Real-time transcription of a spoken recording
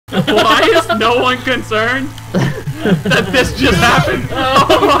Why is no one concerned that this just happened?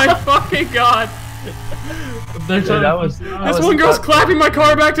 Oh my fucking god! Dude, This one girl's clapping my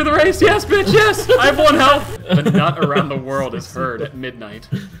car back to the race. Yes, bitch, yes! I have one health. The nut around the world is heard at midnight.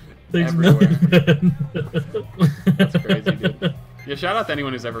 Everywhere. That's crazy, dude. Yeah, shout out to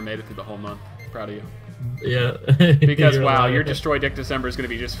anyone who's ever made it through the whole month. Proud of you. Yeah. Because, wow, your Destroy Dick December is going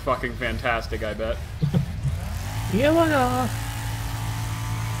to be just fucking fantastic, I bet. Yeah, why not?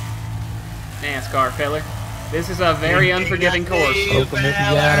 NASCAR, filler. This is a very unforgiving course.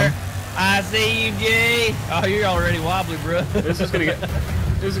 I see you, G. Oh, you're already wobbly, bro. This is gonna get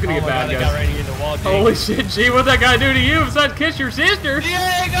bad, God, guys. got ready to get the wall, G. Holy shit, G, what'd that guy do to you besides kiss your sister?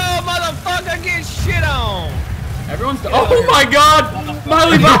 Diego, motherfucker, get shit on. Everyone's. Oh my god!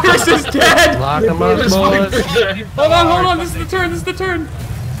 Miley Virus is dead! Lock him up, boys. Hold on, this is the turn.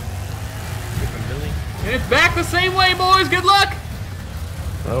 And it's back the same way, boys, good luck!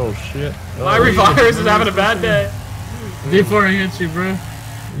 Oh shit. Miley Virus is having a bad day. Before I hit you, bro.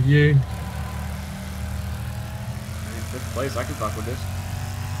 You. Fifth place, I can fuck with this.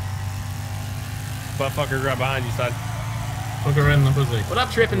 Buttfucker right behind you, son. Fuck around in the pussy. What up,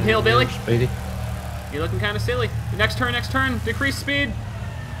 tripping hillbilly? Speedy. You're looking kind of silly. Next turn, decrease speed.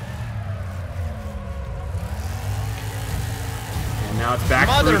 And now it's back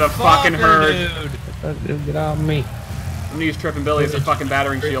through the fucking herd. Dude. Get off me. I'm gonna use Trippin' Billy as a fucking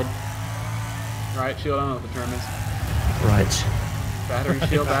battering shield. Right, shield, I don't know what the term is. Right. Battering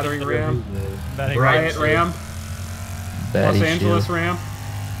shield, battering ram. Batting Riot right. ram. Batty Los Angeles shield. ram.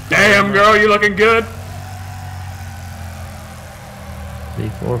 Damn, girl, you looking good.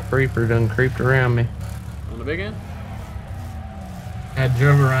 D4 creeper done creeped around me. On the big end? I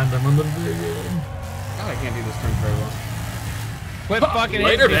drove around him on the big end. God, I can't do this turn very well. Quit fucking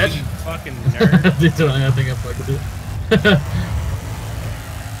Later, hitting me, bitch. you fucking nerd. I think I fucked it.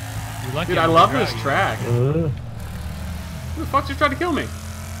 You're lucky Dude, I I'm love driving. this track. Who the fuck just tried to kill me?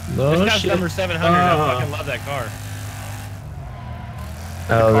 Oh, This guy's shit. number 700. I fucking love that car.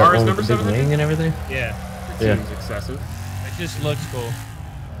 Oh, car that is one number with the big 700? wing and everything? Yeah. It Yeah. seems excessive. It just looks cool.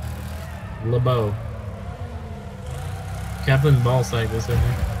 LeBeau. Captain Ballsack this in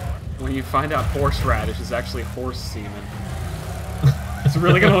here. When you find out horseradish is actually horse semen, it's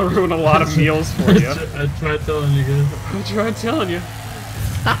really gonna ruin a lot of meals for you. I tried telling you guys. I tried telling you.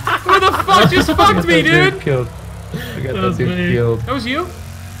 Who the fuck just fucked me, dude? Killed. I got That that was dude me. killed. That was you?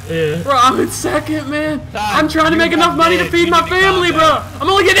 Yeah. Bro, I'm in second, man. I'm trying to you make got enough money to dead. feed You my need to family, calm bro. down. I'm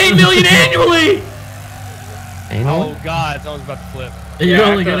only getting 8 million annually. Ain't Oh on. god, someone's about to flip. You're Yeah,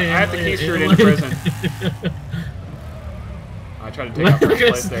 only I have to key straight into prison. I tried to take out first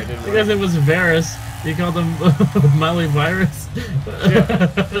place there, didn't Because we? it was Varus. You called him Miley Virus.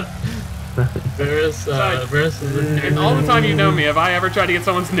 Varus, Varus is And all the time you know me, have I ever tried to get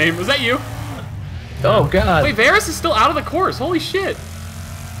someone's name? Was that you? Oh god. Wait, Varus is still out of the course. Holy shit.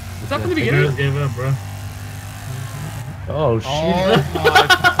 Is that from the beginning? Varus gave up, bro. Oh shit. Oh my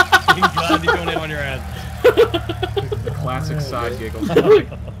fucking god, you're going in on your ass. Classic side giggle. I'm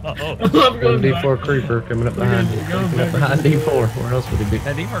Got a going back. D4 creeper coming up behind you. Going Coming up back. behind D4. Where else would he be?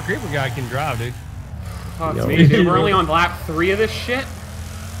 That D4 Creeper guy can drive, dude. Fuck Yo. me, dude. We're only on lap 3 of this shit.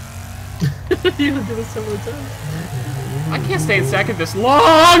 You did it so many times. I can't stay in second this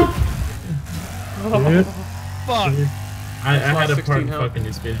long. Dude. Fuck. I had lost a 16 part health. fucking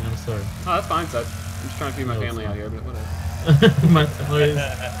you speeding. I'm sorry. Oh, that's fine, Seth. I'm just trying to feed my family out here, but whatever.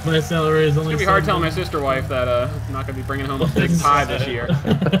 my salary is only. It's gonna be hard telling my sister wife that I'm not gonna be bringing home a big pie this year.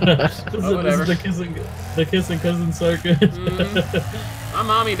 Whatever. This is the kissing cousin circuit. My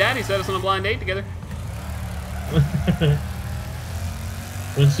mommy and daddy set us on a blind date together.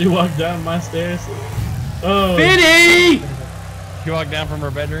 When she walked down my stairs. Oh. Finny! She walked down from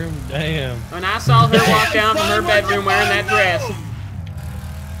her bedroom? Damn. When I saw her walk down from her bedroom wearing that dress.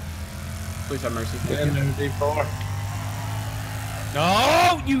 Please have mercy. D4.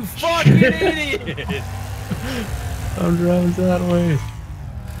 No, you fucking idiot! I'm driving sideways.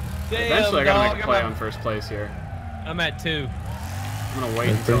 Damn, Eventually I gotta dog, make a play on first place here. I'm at 2. I'm gonna wait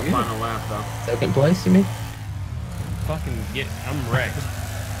That's until the pretty good. final lap though. Second place, you mean? Fucking I'm wrecked.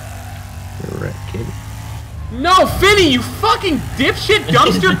 You're right, kid. No, Finny, you fucking dipshit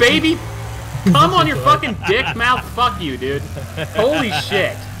dumpster baby! Come on your fucking dick mouth, fuck you, dude. Holy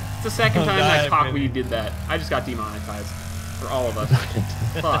shit. It's the second time that cockweed did that. I just got demonetized. For all of us.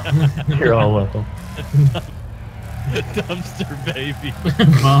 Fuck. You're all welcome. Dumpster baby.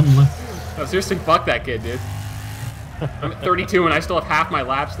 Momless. No, seriously, fuck that kid, dude. I'm at 32 and I still have half my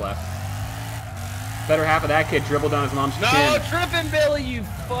laps left. Better half of that kid dribbled down his mom's No, chin. tripping Billy, you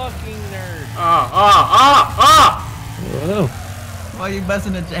fucking nerd. Ah! Whoa. Why are you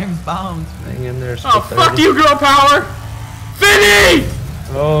busting at James Bones? Hang in there. Oh, fuck you, girl power! Finny!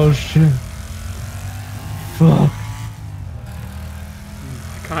 Oh, shit. Fuck.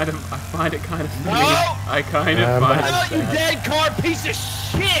 I find it kind of funny. No! I kind of find No, it you sad. dead car piece of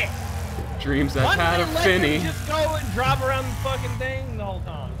shit! Dreams Why I've had didn't of they let Finny. him just go and drive around the fucking thing the whole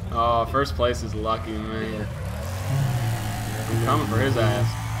time? Oh, first place is lucky, man. I'm coming for his ass.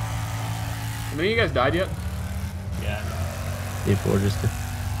 Have any of you guys died yet? Yeah. D4 just.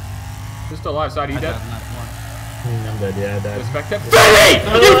 Who's still alive? Side, are you dead? I'm dead, yeah, I died. Respect him. Finny!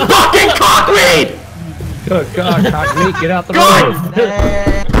 You fucking cockweed! Good God, cock meat, get out the God! road.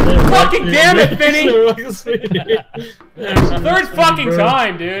 Fucking damn it, Finny! Third Third fucking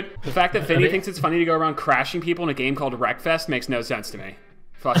time, dude. The fact that Finny thinks it's funny to go around crashing people in a game called Wreckfest makes no sense to me.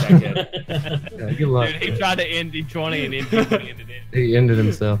 Fuck that kid. Yeah, good luck. Dude, he tried to end D20 and ended it. He ended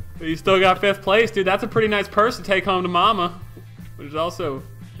himself. But you still got 5th place, dude. That's a pretty nice purse to take home to Mama, which is also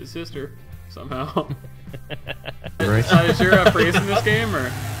his sister somehow. Is your Prius in this game,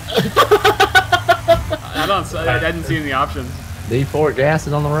 or? I didn't see any options. D4 gas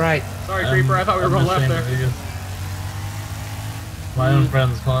is on the right. Sorry, Creeper. I thought we were going left there. My own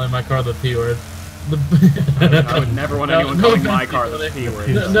friends calling my car the P word. I would never want anyone calling my car the P word.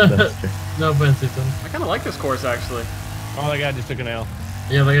 No offense, Ethan. I kind of like this course, actually. Oh, that guy just took an L.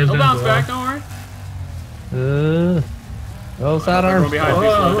 Yeah, like I He'll bounce back, don't worry. Oh, side Everyone arms. behind me,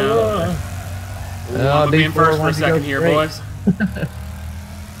 slow down. Ooh, I'm being D4 first for a wants to go second here, straight. boys.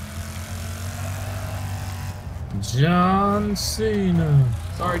 John Cena.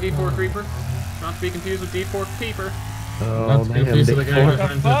 Sorry, D4 Creeper. Not to be confused with D4 Peeper. Oh, Not to damn, confuse with the guy who D4.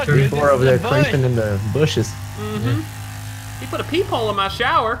 got into Fuck, the tree. dude. D4 over there This is the creeping in the bushes. Mm-hmm. He put a peephole in my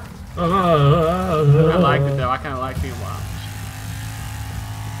shower. I I liked it, though. I kind of like being wild.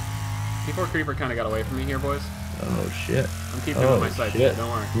 D4 Creeper kind of got away from me here, boys. Oh, shit. I'm keeping him on my side, shit. too. Don't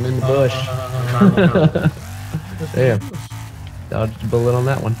worry. I'm in the bush. Damn. Dodged a bullet on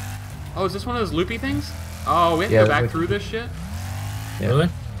that one. Oh, is this one of those loopy things? Oh, we have to Yeah, go back like- through this shit? Really?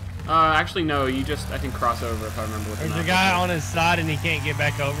 Actually, no. You just, I think, cross over if I remember what the There's a map guy was. on his side and he can't get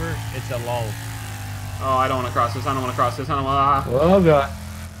back over. It's a lull. Oh, I don't want to cross this. I don't want to cross this. I don't want to... Oh, God.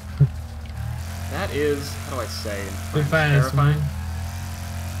 That is, how do I say? Too fast, Terrifying.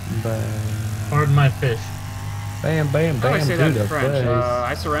 Bam, Pardon my fish. bam, bam. How do I say that to in the French? face.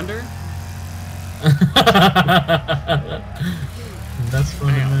 I surrender? That's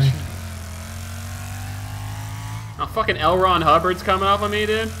funny, Ouch. man. Oh, fucking L. Ron Hubbard's coming up on me,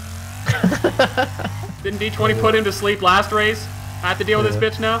 dude. Didn't D20 put him to sleep last race? I have to deal with this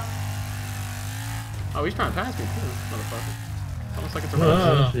bitch now? Oh, he's trying to pass me, too, motherfucker. It's almost like it's a race.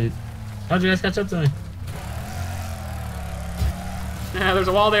 Whoa. Shit. How'd you guys catch up to me? Yeah, there's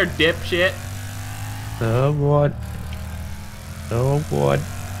a wall there, dipshit. Oh, what? Oh, what?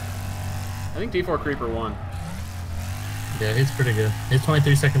 I think D4 Creeper won. Yeah, he's pretty good. He's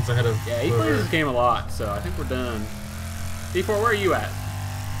 23 seconds ahead of. Yeah, he plays this game a lot, so I think we're done. D4, where are you at?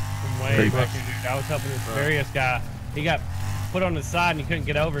 I'm way Pretty back much. here, dude. I was helping this various guy. He got put on the side and he couldn't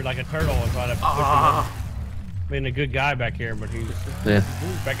get over like a turtle and tried to push him. Being a good guy back here, but he's Yeah.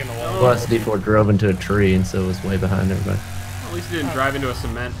 back in the wall. Plus, D4 drove into a tree, and so it was way behind everybody. At least he didn't drive into a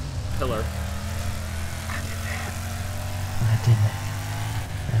cement pillar. I did that.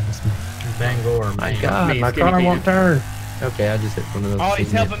 That was me. Bangor, My man. God, Me, my skinny car Peter. won't turn. Okay, I just hit one of those. Oh, he's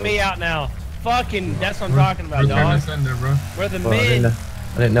cement helping me poles. out now. Fucking, that's what I'm talking about, Return dog. to sender, bro. We're the Well, I men.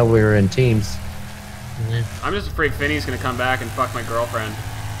 didn't know we were in teams. Yeah. I'm just afraid Finny's gonna come back and fuck my girlfriend.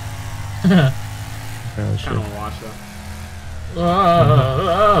 Probably Kinda should. wanna watch though.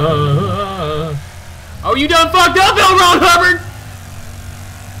 Oh, Oh, you done fucked up, L. Ron Hubbard!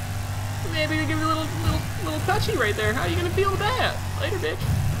 Maybe you give me a little touchy right there. How you gonna feel with that? Later, bitch.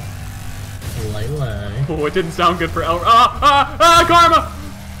 Lay. Oh, it didn't sound good for L. Karma!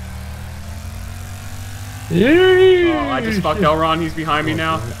 Oh, I just fucked Elron. He's behind me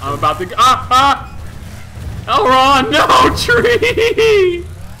now. I'm about to. Elron, no tree!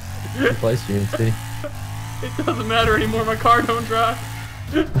 Place you in city. It doesn't matter anymore. My car don't drive.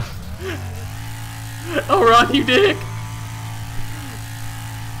 Elron, you dick!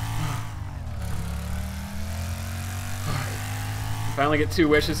 Finally get 2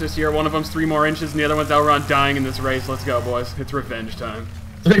 wishes this year. One of them's 3 more inches, and the other one's Elron dying in this race. Let's go, boys. It's revenge time.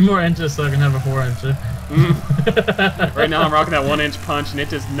 3 more inches so I can have a 4-incher. Right now, I'm rocking that 1-inch punch, and it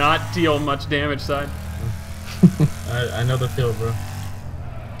does not deal much damage, side. I know the feel, bro.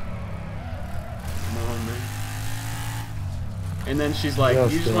 Come on, man. And then she's like, Yeah, "You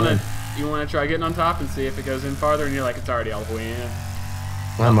just still wanna, in. you wanna try getting on top and see if it goes in farther?" And you're like, "It's already all the way in."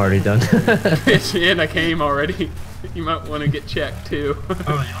 I'm already done. It's in. I came already. You might want to get checked too. Oh,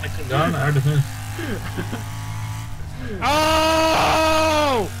 you want to come down? I already finished.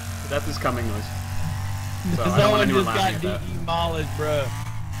 Oh! That's his coming noise. So I don't want Someone anyone just laughing got at that. demolished, bro.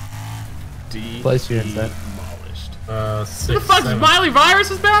 Place you in that. Demolished. 6, What the fuck? 7. Smiley Virus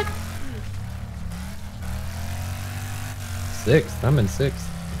is back? 6th. I'm in 6th.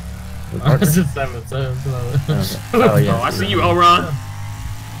 With I partner. was at 7, so. Okay. Oh yeah. Oh, I see you, Elron.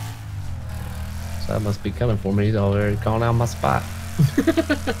 So that must be coming for me. He's already calling out my spot.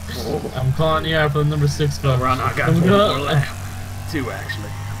 I'm calling you out for the number 6 spot. Elron, I got one more lap. 2 actually.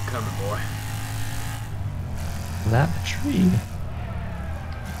 I'm coming, boy. That tree.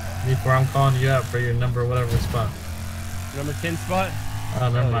 Before I'm calling you out for your number whatever spot. Number 10 spot? Oh,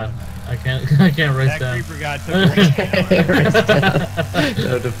 never Oh, mind. I can't race That down. creeper guy took it.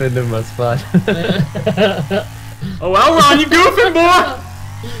 No defending my spot. Oh, Elron, you goofing, boy!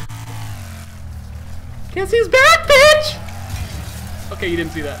 Can't see his back, bitch! Okay, you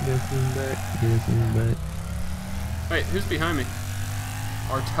didn't see that. Wait, who's behind me?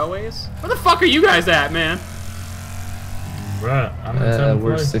 Artoes? Where the fuck are you guys at, man? Bruh, I'm in 7th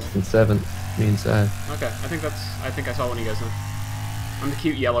We're place. 6th and 7th. Me inside. Okay, I think I saw one of you guys now. I'm the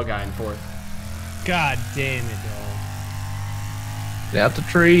cute yellow guy in 4th. God damn it, dog. Get out the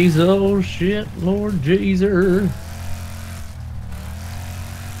trees. Oh shit, Lord Jesus.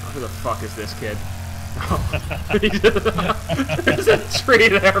 Oh, who the fuck is this kid? Oh. There's a tree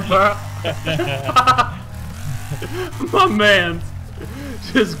there, bro. My man.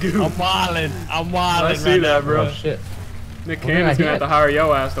 Just goof. I'm wildin'. I'm wildin'. I see that, bro. Oh shit. Nick What did I Cannon's gonna have hit? to hire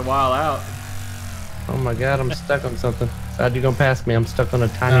yo ass to while out. Oh my god, I'm stuck on something. How'd you go past me? I'm stuck on a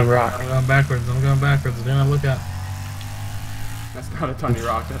tiny No, rock. I'm going backwards. Do not look out. That's not a tiny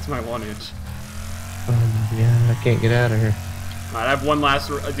rock, that's my 1 inch. Oh my god, I can't get out of here. Alright, I have one last.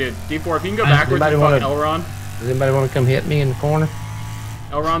 Dude, D4, if you can go backwards and anybody fuck wanna- Elron. Does anybody want to come hit me in the corner?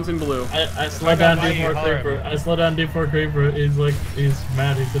 Elron's in blue. I slowed down by you, D4 holler at Creeper. me. I slowed down D4 Creeper. He's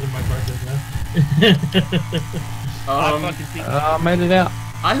mad. He's sitting in my car just now. I fucking see. Oh, I made it out.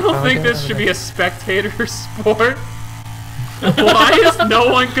 I don't Oh, think okay, this should okay. be a spectator sport. Why is no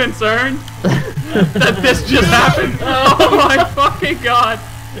one concerned that this just happened? Oh my fucking god.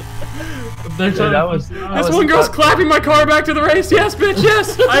 They're Dude, I was This one girl's clapping my car back to the race. Yes, bitch,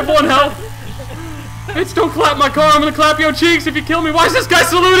 yes. I have 1 health. Bitch, don't clap my car. I'm gonna clap your cheeks if you kill me. Why is this guy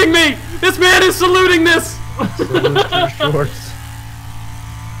saluting me? This man is saluting this. Salute your shorts.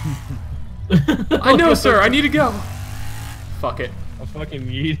 I know, sir. I need to go. Fuck it. I fucking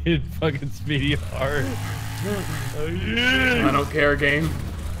yeeted fucking Speedy hard. Oh, yeah. I don't care, game.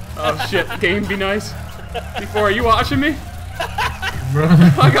 Oh shit, game, be nice. Before, are you watching me? Bro.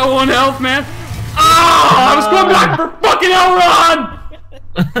 I got 1 health, man. Oh, I was going back for fucking Elron!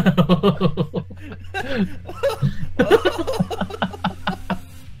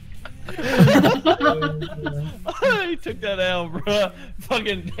 He took that L, bro.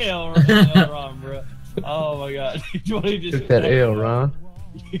 Fucking L, wrong, bro. Oh my god. He just Took that L, Ron.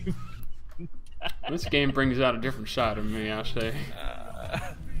 This game brings out a different side of me, I say.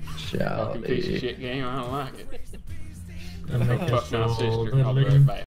 Fucking piece of Shall shit game, I don't like it. And make Fuck us my all sister. I'll be deadly. right back.